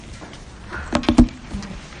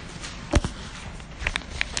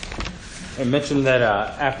I mentioned that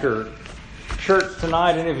after church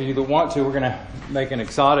tonight, any of you that want to, we're going to make an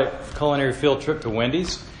exotic culinary field trip to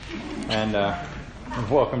Wendy's. And you're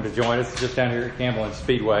welcome to join us just down here at Campbell and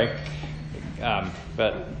Speedway.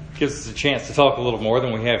 But gives us a chance to talk a little more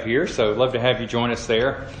than we have here. So I'd love to have you join us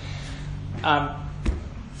there.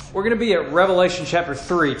 We're going to be at Revelation chapter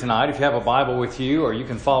 3 tonight. If you have a Bible with you, or you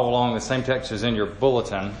can follow along, the same text is in your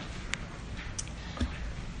bulletin.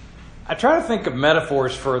 I try to think of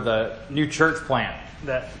metaphors for the new church plant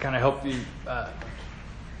that kind of help you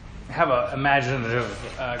have an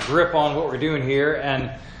imaginative grip on what we're doing here.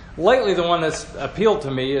 And lately, the one that's appealed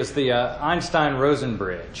to me is the Einstein-Rosen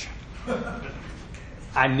Bridge.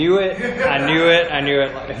 I knew it.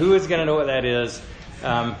 Like, who is going to know what that is?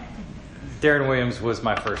 Darren Williams was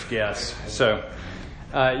my first guess. So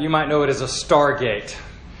you might know it as a Stargate,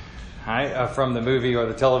 right? From the movie or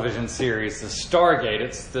the television series. The Stargate,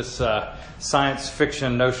 it's this science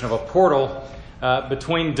fiction notion of a portal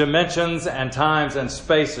between dimensions and times and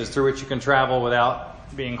spaces through which you can travel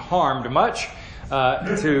without being harmed much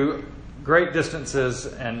to great distances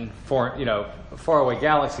and faraway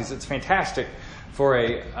galaxies. It's fantastic for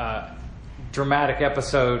a dramatic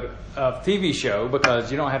episode of TV show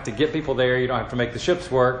because you don't have to get people there, you don't have to make the ships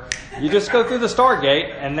work. You just go through the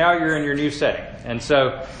Stargate and now you're in your new setting. And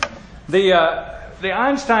so the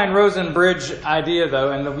Einstein-Rosen Bridge idea,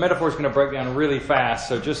 though, and the metaphor is going to break down really fast,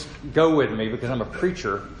 so just go with me because I'm a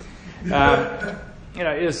preacher. Is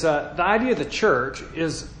the idea of the church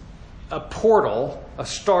is a portal, a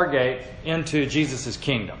Stargate into Jesus'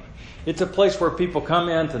 kingdom. It's a place where people come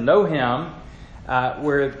in to know Him,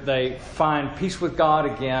 where they find peace with God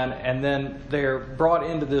again, and then they're brought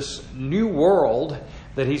into this new world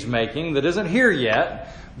that He's making that isn't here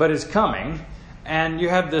yet, but is coming. And you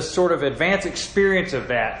have this sort of advanced experience of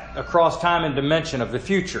that across time and dimension of the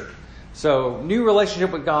future. So, new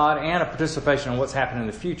relationship with God and a participation in what's happening in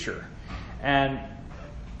the future. And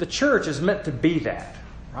the church is meant to be that,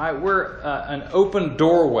 right? We're an open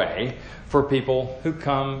doorway for people who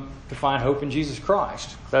come to find hope in Jesus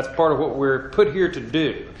Christ. That's part of what we're put here to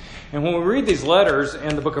do. And when we read these letters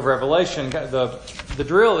in the book of Revelation, the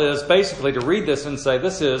drill is basically to read this and say,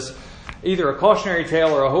 this is either a cautionary tale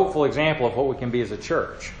or a hopeful example of what we can be as a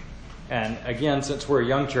church. And again, since we're a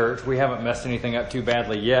young church, we haven't messed anything up too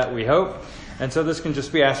badly yet, we hope. And so this can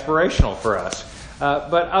just be aspirational for us.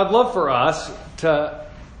 But I'd love for us to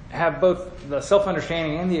have both the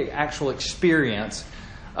self-understanding and the actual experience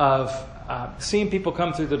of seeing people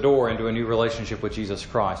come through the door into a new relationship with Jesus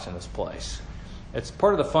Christ in this place. It's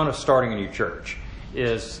part of the fun of starting a new church,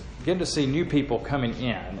 is getting to see new people coming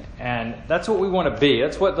in. And that's what we want to be.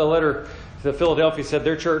 That's what the letter to Philadelphia said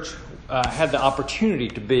their church had the opportunity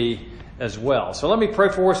to be as well. So let me pray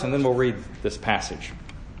for us and then we'll read this passage.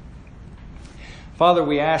 Father,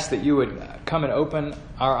 we ask that you would come and open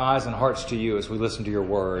our eyes and hearts to you as we listen to your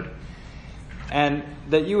word. And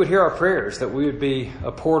that you would hear our prayers, that we would be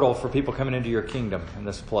a portal for people coming into your kingdom in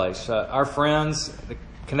this place. Our friends, the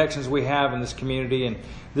connections we have in this community and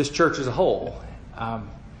this church as a whole.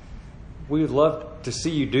 We would love to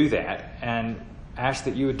see you do that and ask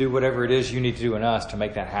that you would do whatever it is you need to do in us to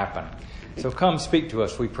make that happen. So come speak to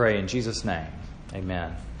us, we pray, in Jesus' name.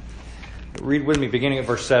 Amen. Read with me beginning at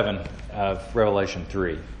verse 7 of Revelation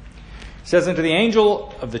 3. It says, "Unto the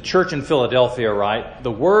angel of the church in Philadelphia write,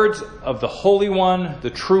 the words of the Holy One,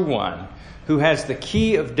 the true One, who has the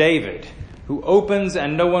key of David, who opens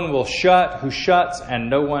and no one will shut, who shuts and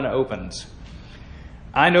no one opens.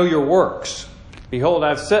 I know your works. Behold, I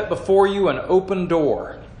have set before you an open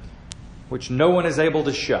door, which no one is able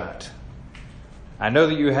to shut. I know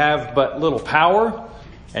that you have but little power,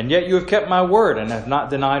 and yet you have kept my word and have not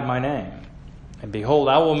denied my name. And behold,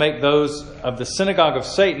 I will make those of the synagogue of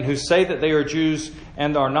Satan who say that they are Jews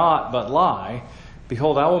and are not, but lie.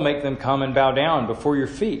 Behold, I will make them come and bow down before your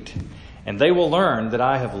feet, and they will learn that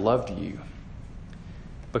I have loved you.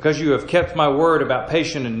 Because you have kept my word about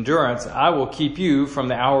patient endurance, I will keep you from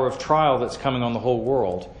the hour of trial that's coming on the whole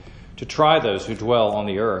world, to try those who dwell on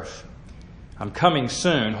the earth. I'm coming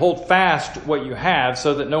soon. Hold fast what you have,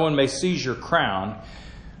 so that no one may seize your crown.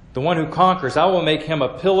 The one who conquers, I will make him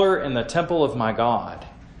a pillar in the temple of my God.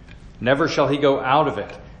 Never shall he go out of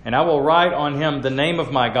it. And I will write on him the name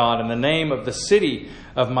of my God and the name of the city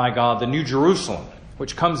of my God, the New Jerusalem,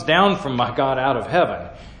 which comes down from my God out of heaven,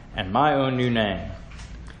 and my own new name.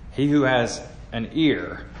 He who has an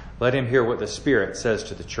ear, let him hear what the Spirit says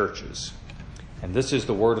to the churches." And this is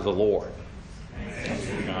the word of the Lord.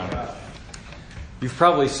 You've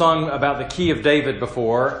probably sung about the key of David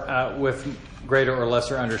before with greater or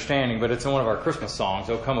lesser understanding, but it's in one of our Christmas songs,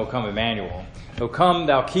 O come, Emmanuel. O come,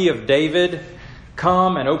 thou key of David,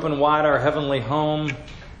 come and open wide our heavenly home,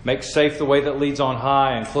 make safe the way that leads on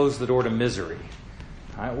high, and close the door to misery.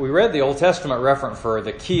 All right, we read the Old Testament reference for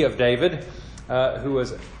the key of David, who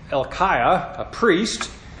was Hilkiah, a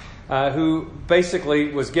priest, who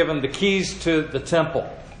basically was given the keys to the temple,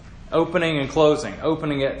 opening and closing,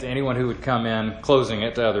 opening it to anyone who would come in, closing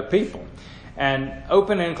it to other people. And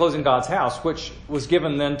opening and closing God's house, which was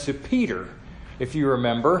given then to Peter, if you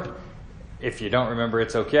remember. If you don't remember,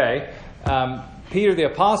 it's okay. Peter the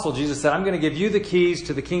apostle, Jesus said, I'm going to give you the keys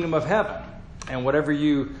to the kingdom of heaven. And whatever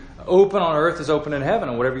you open on earth is open in heaven,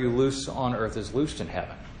 and whatever you loose on earth is loosed in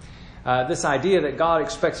heaven. This idea that God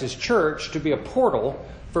expects His church to be a portal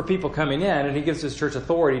for people coming in, and He gives His church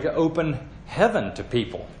authority to open heaven to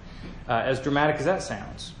people. As dramatic as that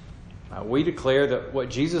sounds. We declare that what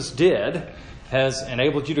Jesus did has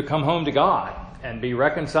enabled you to come home to God and be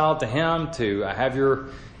reconciled to Him, to have your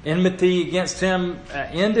enmity against Him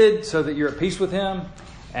ended so that you're at peace with Him,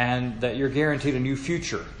 and that you're guaranteed a new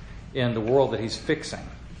future in the world that He's fixing.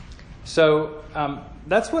 So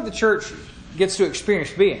that's what the church gets to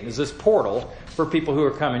experience being, is this portal for people who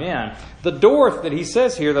are coming in. The door that He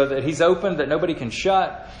says here, though, that He's opened, that nobody can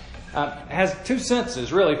shut, has two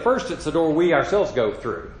senses, really. First, it's the door we ourselves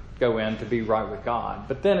go in to be right with God.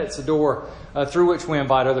 But then it's the door through which we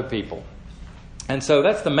invite other people. And so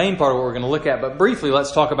that's the main part of what we're going to look at. But briefly,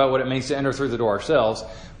 let's talk about what it means to enter through the door ourselves,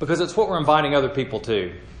 because it's what we're inviting other people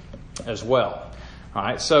to as well. All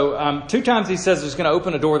right. So 2 times He says He's going to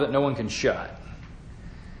open a door that no one can shut.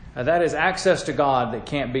 That is access to God that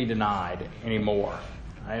can't be denied anymore.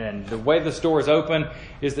 And the way this door is open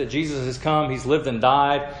is that Jesus has come. He's lived and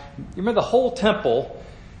died. You remember the whole temple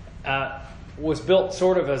was built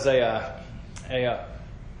sort of as a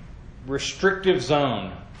restrictive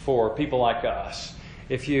zone for people like us.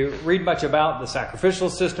 If you read much about the sacrificial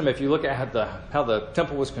system, if you look at how the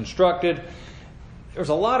temple was constructed, there's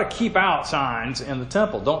a lot of keep out signs in the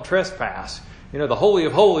temple. Don't trespass. You know, the Holy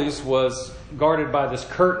of Holies was guarded by this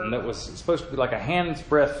curtain that was supposed to be like a hand's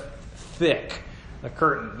breadth thick. A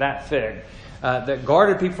curtain that thick that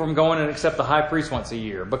guarded people from going in except the high priest once a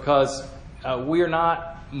year, because we are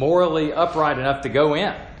not morally upright enough to go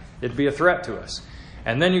in. It'd be a threat to us.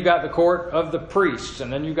 And then you got the court of the priests,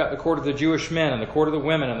 and then you got the court of the Jewish men, and the court of the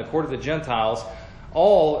women, and the court of the Gentiles,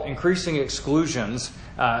 all increasing exclusions,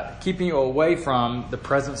 keeping you away from the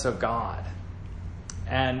presence of God.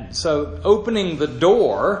 And so opening the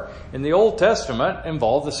door in the Old Testament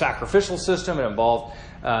involved the sacrificial system. It involved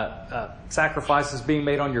sacrifices being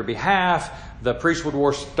made on your behalf. The priest would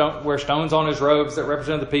wear stones on his robes that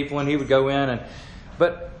represented the people, and he would go in.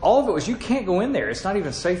 But all of it was, you can't go in there. It's not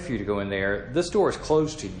even safe for you to go in there. This door is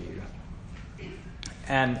closed to you.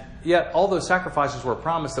 And yet all those sacrifices were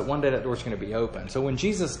promised that one day that door is going to be open. So when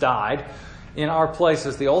Jesus died in our place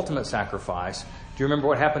as the ultimate sacrifice, do you remember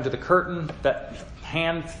what happened to the curtain? That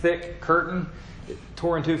hand-thick curtain? It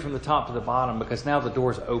tore in two from the top to the bottom, because now the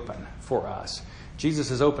door is open for us. Jesus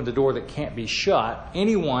has opened a door that can't be shut.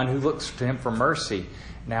 Anyone who looks to Him for mercy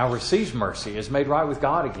now receives mercy, is made right with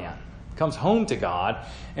God again, comes home to God,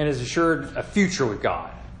 and is assured a future with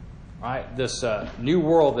God. Right? This new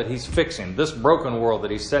world that He's fixing, this broken world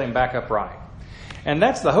that He's setting back upright. And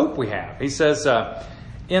that's the hope we have. He says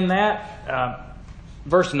in that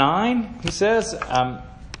verse 9, He says,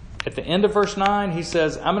 at the end of verse 9, He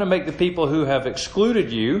says, I'm going to make the people who have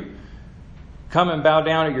excluded you come and bow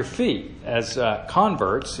down at your feet. As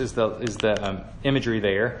converts is the imagery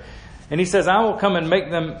there. And He says, I will come and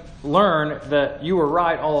make them learn that you were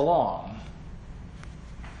right all along.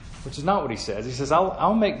 Which is not what He says. He says,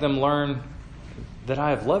 I'll make them learn that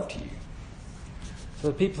I have loved you. So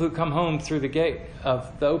the people who come home through the gate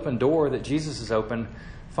of the open door that Jesus has opened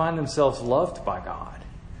find themselves loved by God.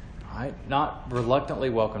 Right? Not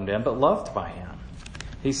reluctantly welcomed in, but loved by Him.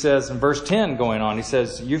 He says in verse 10 going on, He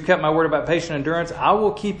says, you've kept my word about patient endurance. I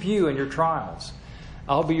will keep you in your trials.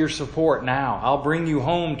 I'll be your support now. I'll bring you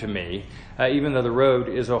home to me, even though the road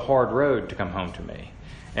is a hard road to come home to me.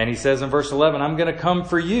 And He says in verse 11, I'm going to come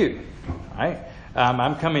for you. Right?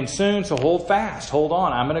 I'm coming soon, so hold fast. Hold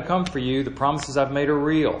on. I'm going to come for you. The promises I've made are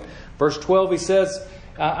real. Verse 12, He says,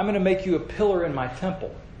 I'm going to make you a pillar in my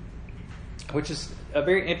temple. Which is a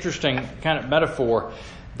very interesting kind of metaphor,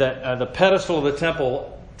 that the pedestal of the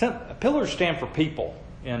temple, pillars stand for people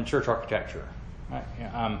in church architecture.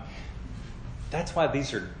 Right? That's why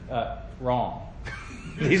these are wrong.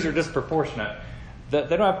 These are disproportionate. They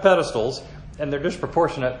don't have pedestals, and they're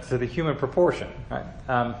disproportionate to the human proportion.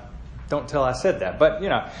 Right? Don't tell I said that. But,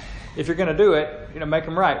 if you're going to do it, make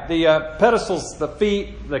them right. The pedestals, the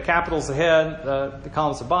feet, the capital's the head, the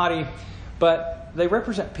column's the body, but they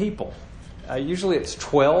represent people. Usually it's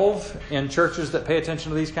 12 in churches that pay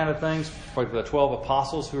attention to these kind of things. Like the 12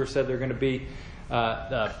 apostles who are said they're going to be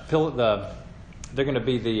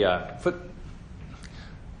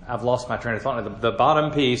I've lost my train of thought. The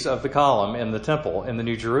bottom piece of the column in the temple in the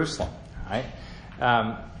New Jerusalem. Right?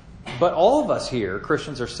 But all of us here,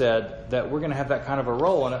 Christians, are said that we're going to have that kind of a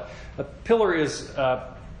role. And a pillar is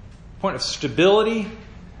a point of stability,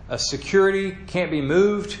 a security, can't be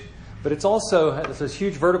moved. But it's also has this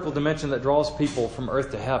huge vertical dimension that draws people from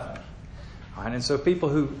earth to heaven. Right? And so people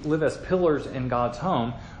who live as pillars in God's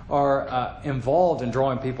home are involved in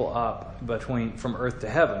drawing people up from earth to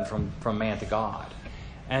heaven, from man to God.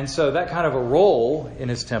 And so that kind of a role in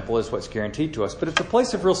His temple is what's guaranteed to us. But it's a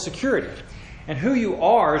place of real security. And who you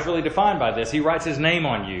are is really defined by this. He writes His name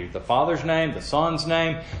on you, the Father's name, the Son's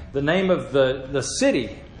name, the name of the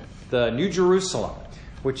city, the New Jerusalem,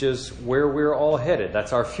 which is where we're all headed.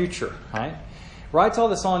 That's our future, right? Writes all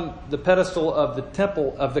this on the pedestal of the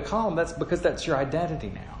temple of the column. That's because that's your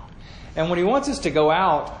identity now. And when He wants us to go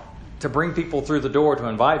out to bring people through the door, to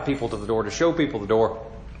invite people to the door, to show people the door,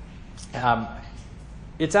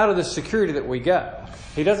 it's out of the security that we go.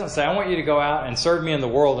 He doesn't say, I want you to go out and serve me in the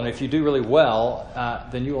world, and if you do really well,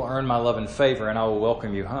 then you will earn my love and favor, and I will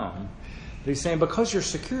welcome you home. But He's saying, because you're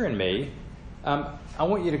secure in me, I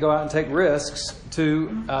want you to go out and take risks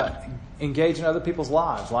to engage in other people's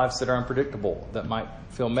lives that are unpredictable, that might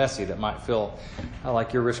feel messy, that might feel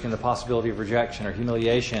like you're risking the possibility of rejection or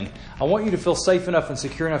humiliation. I want you to feel safe enough and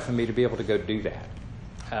secure enough in me to be able to go do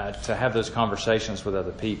that, to have those conversations with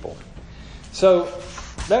other people. So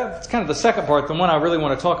that's kind of the second part. The one I really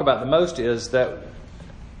want to talk about the most is that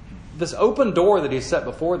this open door that He set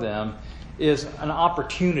before them is an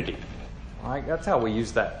opportunity. Right? That's how we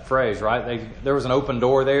use that phrase, right? There was an open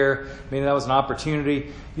door there, meaning that was an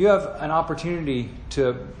opportunity. You have an opportunity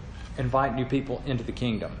to invite new people into the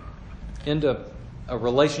kingdom, into a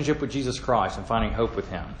relationship with Jesus Christ and finding hope with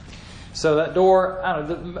Him. So that door, I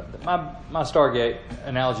don't know, my Stargate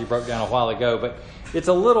analogy broke down a while ago, but it's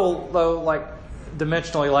a little, though, like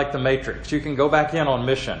dimensionally like the Matrix. You can go back in on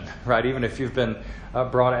mission, right, even if you've been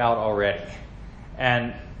brought out already.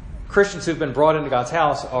 And Christians who've been brought into God's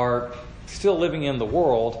house are still living in the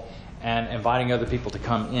world and inviting other people to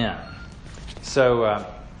come in. So,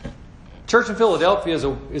 church in Philadelphia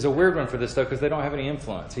is a weird one for this, though, because they don't have any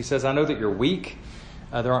influence. He says, I know that you're weak.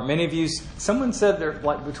 There aren't many of you. Someone said there are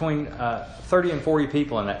like between 30 and 40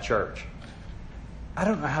 people in that church. I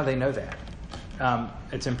don't know how they know that.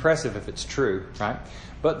 It's impressive if it's true, right?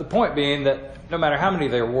 But the point being that no matter how many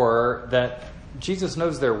there were, that Jesus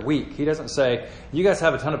knows they're weak. He doesn't say, you guys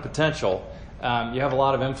have a ton of potential. You have a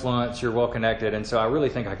lot of influence. You're well connected. And so I really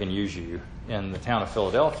think I can use you in the town of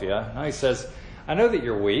Philadelphia. Now He says, I know that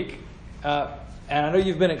you're weak. And I know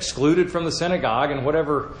you've been excluded from the synagogue, and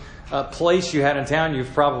whatever place you had in town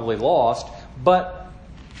you've probably lost. But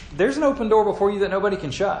there's an open door before you that nobody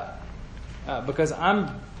can shut. Because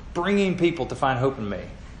I'm bringing people to find hope in me.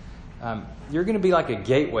 You're going to be like a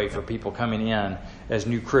gateway for people coming in as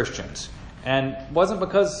new Christians. And it wasn't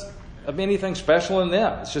because of anything special in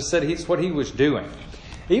them. It's just that it's what He was doing.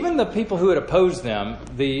 Even the people who had opposed them,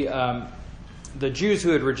 the Jews who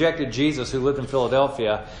had rejected Jesus, who lived in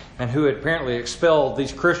Philadelphia, and who had apparently expelled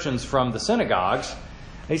these Christians from the synagogues,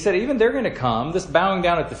 He said even they're going to come. This bowing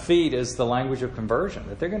down at the feet is the language of conversion,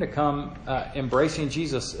 that they're going to come embracing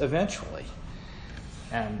Jesus eventually.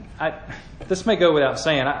 And this may go without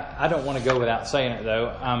saying. I don't want to go without saying it,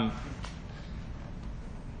 though.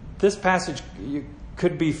 This passage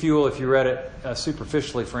could be fuel, if you read it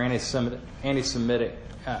superficially, for anti-Semitic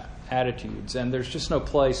attitudes. And there's just no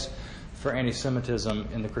place for anti-Semitism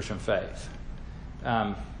in the Christian faith.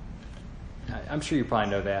 I'm sure you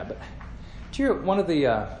probably know that. But do you hear one of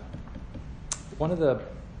the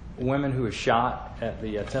women who was shot at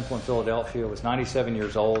the temple in Philadelphia was 97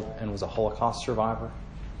 years old and was a Holocaust survivor?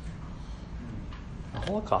 A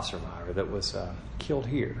Holocaust survivor that was killed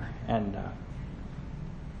here. And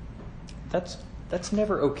that's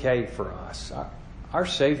never okay for us. Our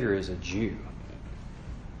Savior is a Jew.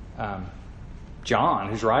 John,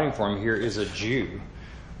 who's writing for him here, is a Jew.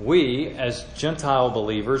 We, as Gentile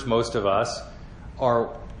believers, most of us, are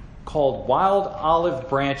called wild olive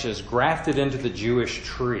branches grafted into the Jewish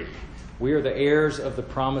tree. We are the heirs of the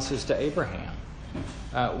promises to Abraham.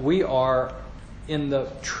 We are, in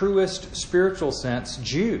the truest spiritual sense,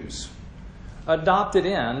 Jews. Adopted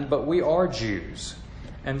in, but we are Jews.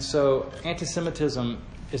 And so anti-Semitism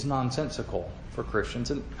is nonsensical for Christians.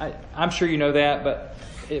 And I'm sure you know that, but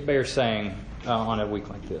it bears saying on a week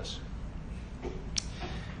like this.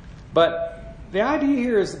 But the idea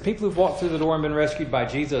here is that people who've walked through the door and been rescued by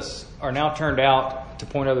Jesus are now turned out to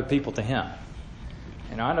point other people to Him.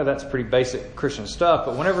 And I know that's pretty basic Christian stuff,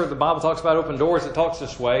 but whenever the Bible talks about open doors, it talks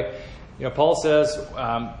this way. Paul says,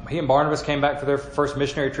 he and Barnabas came back for their first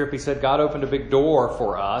missionary trip. He said, God opened a big door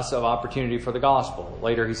for us of opportunity for the gospel.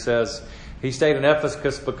 Later he says, he stayed in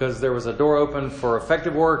Ephesus because there was a door open for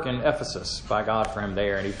effective work in Ephesus by God for him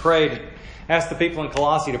there. And he prayed, asked the people in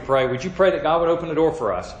Colossae to pray, would you pray that God would open a door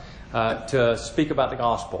for us to speak about the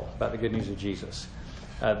gospel, about the good news of Jesus?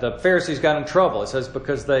 The Pharisees got in trouble, it says,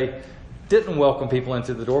 because they didn't welcome people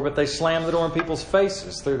into the door, but they slammed the door in people's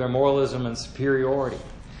faces through their moralism and superiority.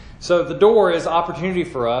 So the door is opportunity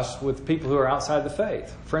for us with people who are outside the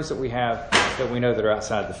faith, friends that we have that we know that are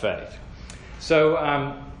outside the faith.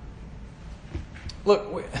 So,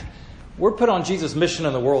 look, we're put on Jesus' mission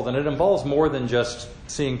in the world, and it involves more than just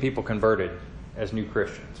seeing people converted as new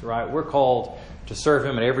Christians, right? We're called to serve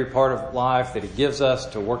Him in every part of life that He gives us,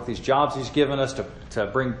 to work these jobs He's given us, to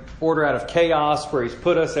bring order out of chaos where He's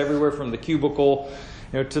put us, everywhere from the cubicle,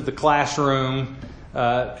 to the classroom,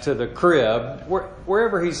 to the crib.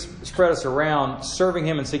 Wherever He's spread us around, serving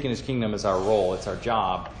Him and seeking His kingdom is our role. It's our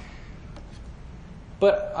job.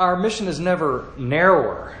 But our mission is never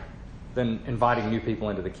narrower than inviting new people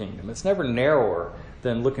into the kingdom. It's never narrower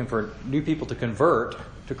than looking for new people to convert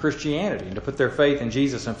to Christianity and to put their faith in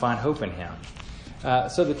Jesus and find hope in Him.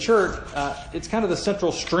 So the church, it's kind of the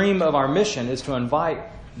central stream of our mission is to invite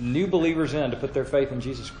new believers in to put their faith in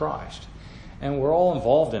Jesus Christ. And we're all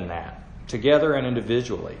involved in that, together and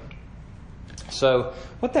individually. So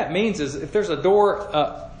what that means is if there's a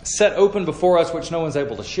door set open before us which no one's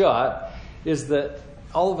able to shut, is that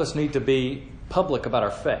all of us need to be public about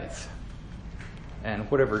our faith and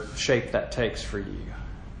whatever shape that takes for you.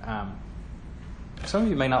 Some of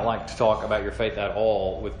you may not like to talk about your faith at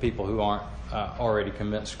all with people who aren't already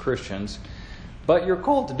convinced Christians, but you're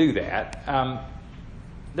called to do that.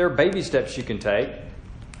 There are baby steps you can take.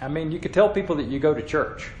 I mean, you could tell people that you go to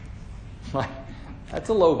church. That's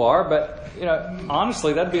a low bar, but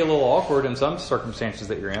honestly, that'd be a little awkward in some circumstances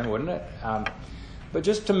that you're in, wouldn't it? But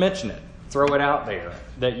just to mention it, throw it out there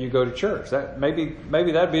that you go to church. That maybe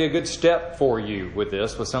that'd be a good step for you with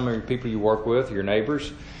this, with some of your people you work with, your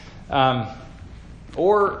neighbors,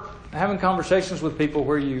 or having conversations with people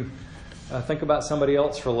where you think about somebody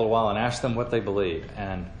else for a little while and ask them what they believe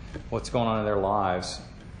and what's going on in their lives,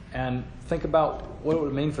 and think about what it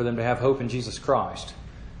would mean for them to have hope in Jesus Christ.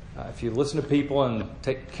 If you listen to people and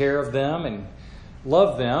take care of them and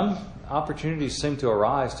love them, opportunities seem to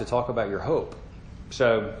arise to talk about your hope.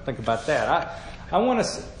 So think about that. I want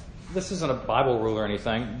us, this isn't a Bible rule or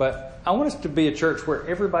anything, but I want us to be a church where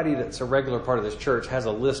everybody that's a regular part of this church has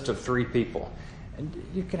a list of 3 people. And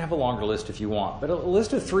you can have a longer list if you want, but a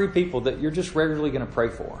list of 3 people that you're just regularly going to pray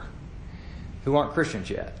for who aren't Christians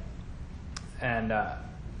yet. And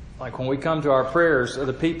like when we come to our prayers of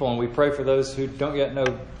the people and we pray for those who don't yet know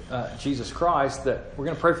Jesus Christ, that we're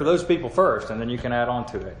going to pray for those people first, and then you can add on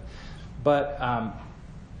to it. But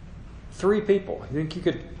 3 people.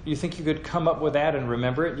 You think you could come up with that and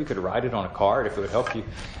remember it? You could write it on a card if it would help you.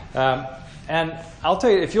 And I'll tell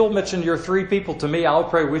you, if you'll mention your 3 people to me, I'll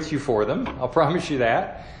pray with you for them. I'll promise you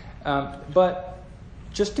that. But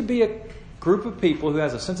just to be a group of people who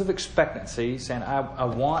has a sense of expectancy, saying, I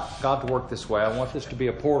want God to work this way. I want this to be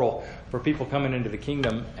a portal for people coming into the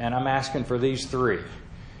kingdom, and I'm asking for these 3.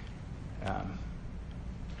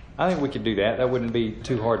 I think we could do that. That wouldn't be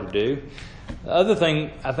too hard to do. The other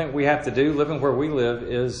thing I think we have to do, living where we live,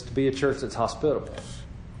 is to be a church that's hospitable.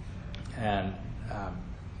 And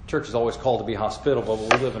church is always called to be hospitable,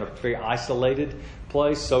 but we live in a very isolated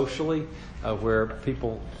place socially, where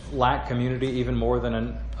people lack community even more than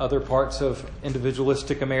in other parts of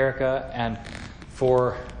individualistic America. And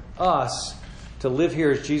for us to live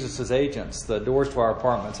here as Jesus' agents, the doors to our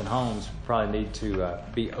apartments and homes probably need to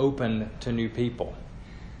be open to new people.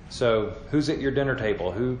 So who's at your dinner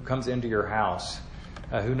table? Who comes into your house?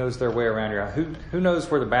 Who knows their way around your house? Who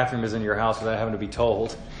knows where the bathroom is in your house without having to be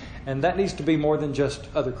told? And that needs to be more than just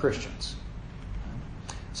other Christians.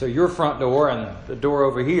 So your front door and the door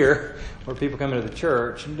over here where people come into the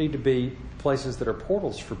church need to be places that are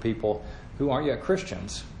portals for people who aren't yet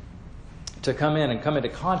Christians to come in and come into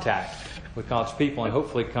contact with God's people and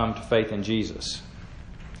hopefully come to faith in Jesus.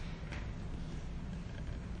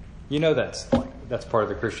 You know that's part of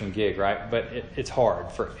the Christian gig, right? But it's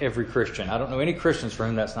hard for every Christian. I don't know any Christians for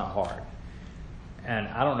whom that's not hard. And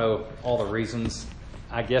I don't know all the reasons.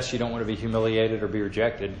 I guess you don't want to be humiliated or be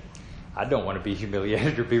rejected. I don't want to be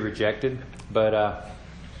humiliated or be rejected. But,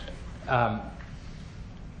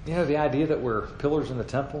 the idea that we're pillars in the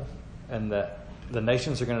temple and that the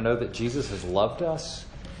nations are going to know that Jesus has loved us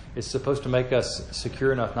is supposed to make us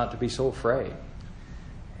secure enough not to be so afraid.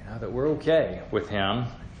 that we're okay with him.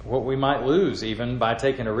 What we might lose even by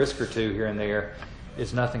taking a risk or two here and there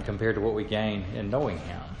is nothing compared to what we gain in knowing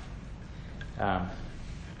him.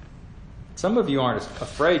 Some of you aren't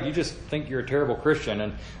afraid. You just think you're a terrible Christian,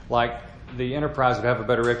 and like the Enterprise would have a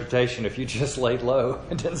better reputation if you just laid low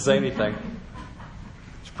and didn't say anything.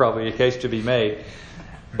 It's probably a case to be made.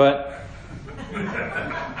 But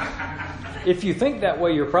if you think that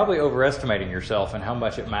way, you're probably overestimating yourself and how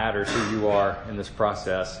much it matters who you are in this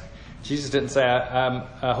process. Jesus didn't say, I'm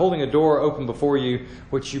holding a door open before you,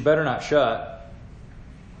 which you better not shut.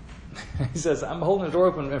 He says, I'm holding a door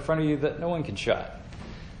open in front of you that no one can shut.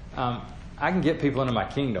 I can get people into my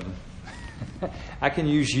kingdom. I can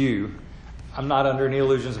use you. I'm not under any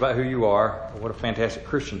illusions about who you are or what a fantastic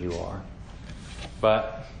Christian you are.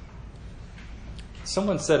 But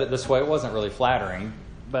someone said it this way. It wasn't really flattering.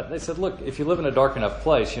 But they said, look, if you live in a dark enough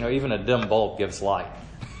place, even a dim bulb gives light.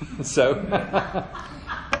 So,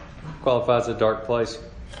 qualifies a dark place.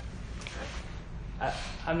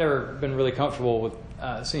 I've never been really comfortable with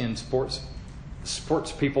seeing sports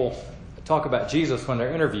people talk about Jesus when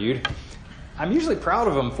they're interviewed. I'm usually proud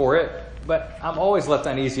of them for it, but I'm always left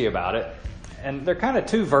uneasy about it. And there are kind of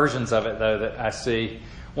two versions of it, though, that I see.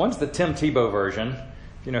 One's the Tim Tebow version.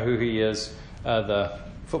 You know who he is, the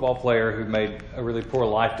football player who made a really poor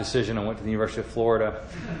life decision and went to the University of Florida.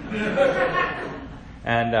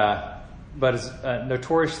 But is a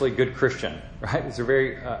notoriously good Christian, right? He's a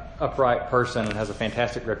very upright person and has a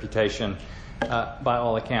fantastic reputation by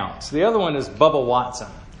all accounts. The other one is Bubba Watson.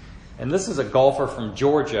 And this is a golfer from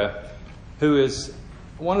Georgia who is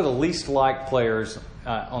one of the least liked players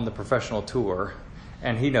on the professional tour,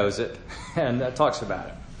 and he knows it and talks about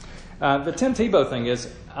it. The Tim Tebow thing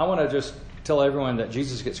is, I want to just tell everyone that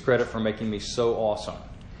Jesus gets credit for making me so awesome.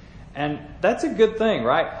 And that's a good thing,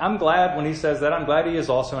 right? I'm glad when he says that. I'm glad he is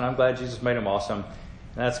awesome, and I'm glad Jesus made him awesome.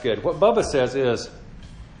 And that's good. What Bubba says is,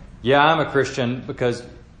 yeah, I'm a Christian because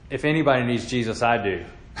if anybody needs Jesus, I do.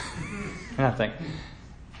 And I think,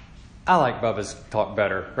 I like Bubba's talk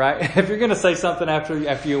better, right? If you're going to say something after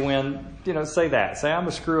you win, say that. Say, I'm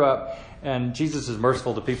a screw up, and Jesus is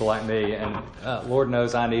merciful to people like me, and Lord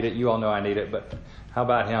knows I need it. You all know I need it, but how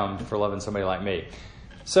about him for loving somebody like me?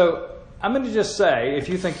 So I'm going to just say, if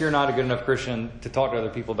you think you're not a good enough Christian to talk to other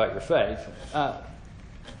people about your faith,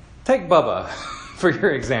 take Bubba for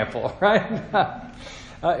your example, right?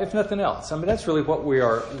 If nothing else. That's really what we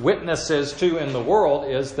are witnesses to in the world,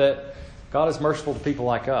 is that God is merciful to people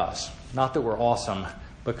like us. Not that we're awesome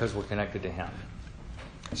because we're connected to him.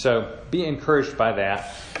 So be encouraged by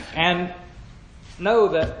that. And know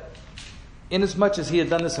that inasmuch as he had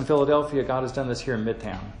done this in Philadelphia, God has done this here in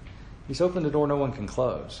Midtown. He's opened a door no one can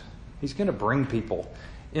close. He's going to bring people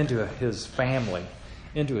into his family,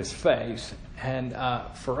 into his faith. And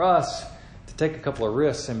for us to take a couple of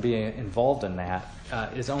risks and be involved in that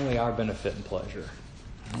is only our benefit and pleasure.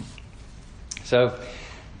 So,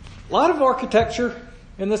 a lot of architecture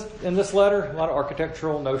in this letter. A lot of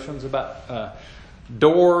architectural notions about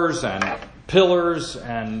doors and pillars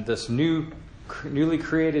and this newly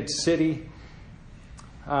created city.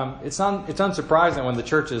 It's unsurprising when the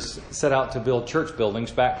churches set out to build church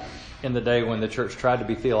buildings back in the day when the church tried to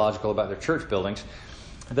be theological about their church buildings,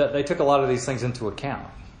 that they took a lot of these things into account.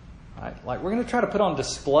 Right? Like, we're going to try to put on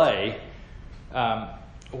display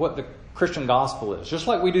what the Christian gospel is. Just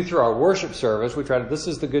like we do through our worship service, we try to, this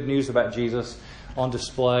is the good news about Jesus on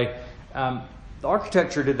display. The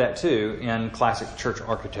architecture did that too in classic church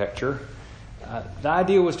architecture. The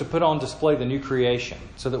idea was to put on display the new creation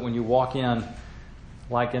so that when you walk in,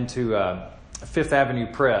 like into Fifth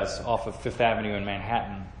Avenue Press off of Fifth Avenue in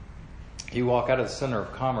Manhattan, you walk out of the center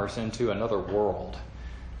of commerce into another world,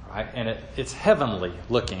 right? And it's heavenly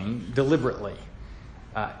looking deliberately.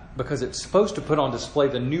 Because it's supposed to put on display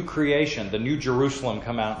the new creation, the new Jerusalem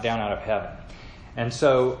down out of heaven. And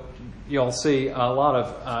so you'll see a lot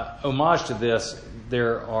of homage to this.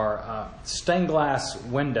 There are stained glass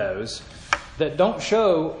windows that don't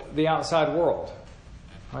show the outside world.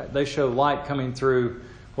 Right? They show light coming through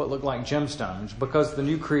what look like gemstones, because the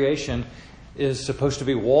new creation is supposed to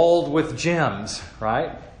be walled with gems,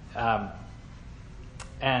 right?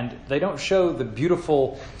 And they don't show the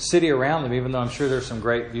beautiful city around them, even though I'm sure there's some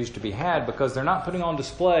great views to be had, because they're not putting on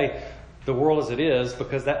display the world as it is,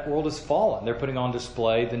 because that world is fallen. They're putting on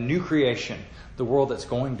display the new creation, the world that's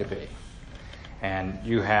going to be. And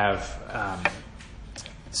you have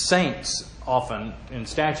saints often in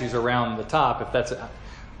statues around the top,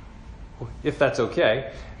 if that's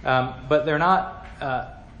okay. But they're not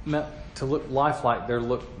meant to look lifelike. They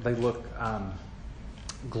look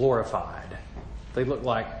glorified. They look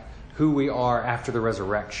like who we are after the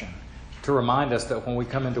resurrection. to remind us that when we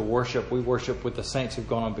come into worship, we worship with the saints who've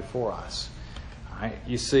gone on before us. Right?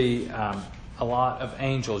 You see a lot of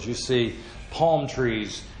angels. You see palm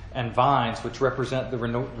trees and vines, which represent the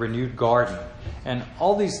renewed garden. And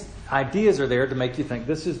all these ideas are there to make you think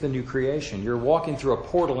this is the new creation. You're walking through a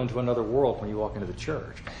portal into another world when you walk into the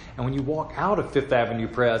church. And when you walk out of Fifth Avenue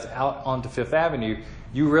Pres, out onto Fifth Avenue,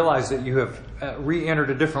 you realize that you have re-entered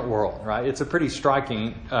a different world, right? It's a pretty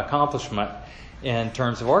striking accomplishment in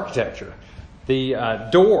terms of architecture. The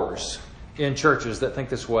doors in churches that think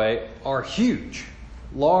this way are huge,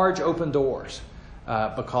 large open doors,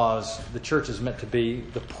 because the church is meant to be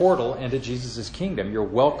the portal into Jesus' kingdom. You're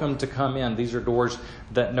welcome to come in. These are doors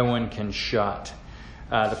that no one can shut.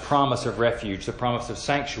 The promise of refuge, the promise of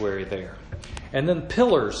sanctuary there. And then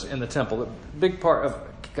pillars in the temple. A big part of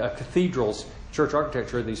cathedrals, church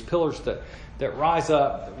architecture, are these pillars that rise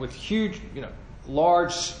up with huge,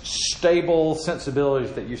 large, stable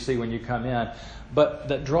sensibilities that you see when you come in, but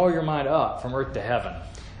that draw your mind up from earth to heaven.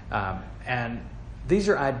 And these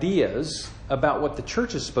are ideas about what the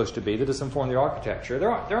church is supposed to be that has informed the architecture.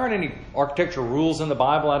 There aren't any architectural rules in the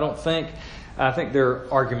Bible, I don't think. I think there are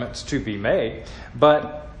arguments to be made.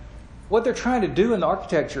 But what they're trying to do in the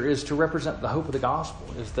architecture is to represent the hope of the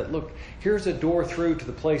gospel. Is that, look, here's a door through to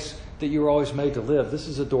the place that you were always made to live. This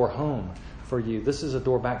is a door home for you. This is a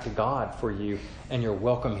door back to God for you. And you're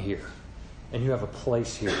welcome here. And you have a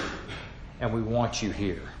place here. And we want you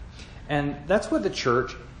here. And that's what the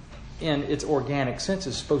church, in its organic sense,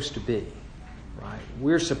 is supposed to be. Right?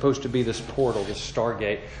 We're supposed to be this portal, this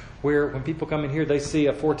stargate, where when people come in here, they see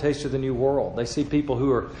a foretaste of the new world. They see people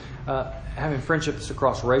who are having friendships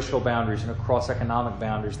across racial boundaries and across economic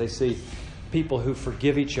boundaries. They see people who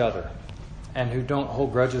forgive each other and who don't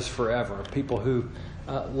hold grudges forever. People who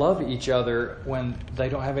love each other when they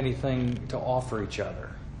don't have anything to offer each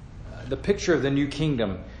other. The picture of the new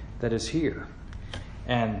kingdom that is here.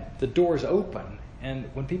 And the door's open. And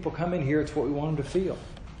when people come in here, it's what we want them to feel.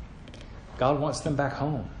 God wants them back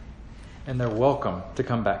home. And they're welcome to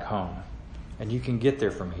come back home. And you can get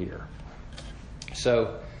there from here.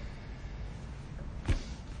 So,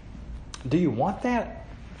 do you want that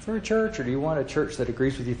for a church? Or do you want a church that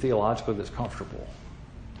agrees with you theologically, that's comfortable?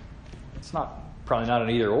 It's probably not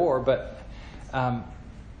an either or, but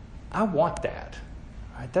I want that.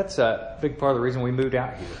 Right? That's a big part of the reason we moved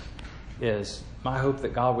out here. Is my hope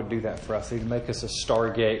that God would do that for us. He'd make us a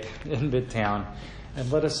stargate in Midtown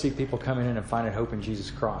and let us see people coming in and finding hope in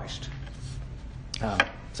Jesus Christ.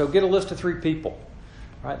 So get a list of 3 people.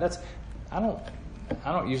 Right? I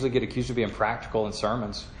don't usually get accused of being practical in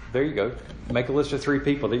sermons. There you go. Make a list of 3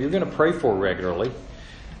 people that you're going to pray for regularly,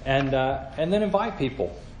 and then invite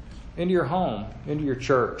people into your home, into your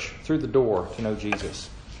church, through the door to know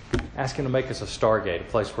Jesus. Ask Him to make us a stargate, a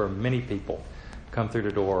place where many people come through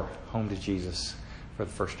the door home to Jesus for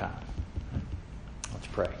the first time. Let's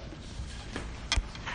pray.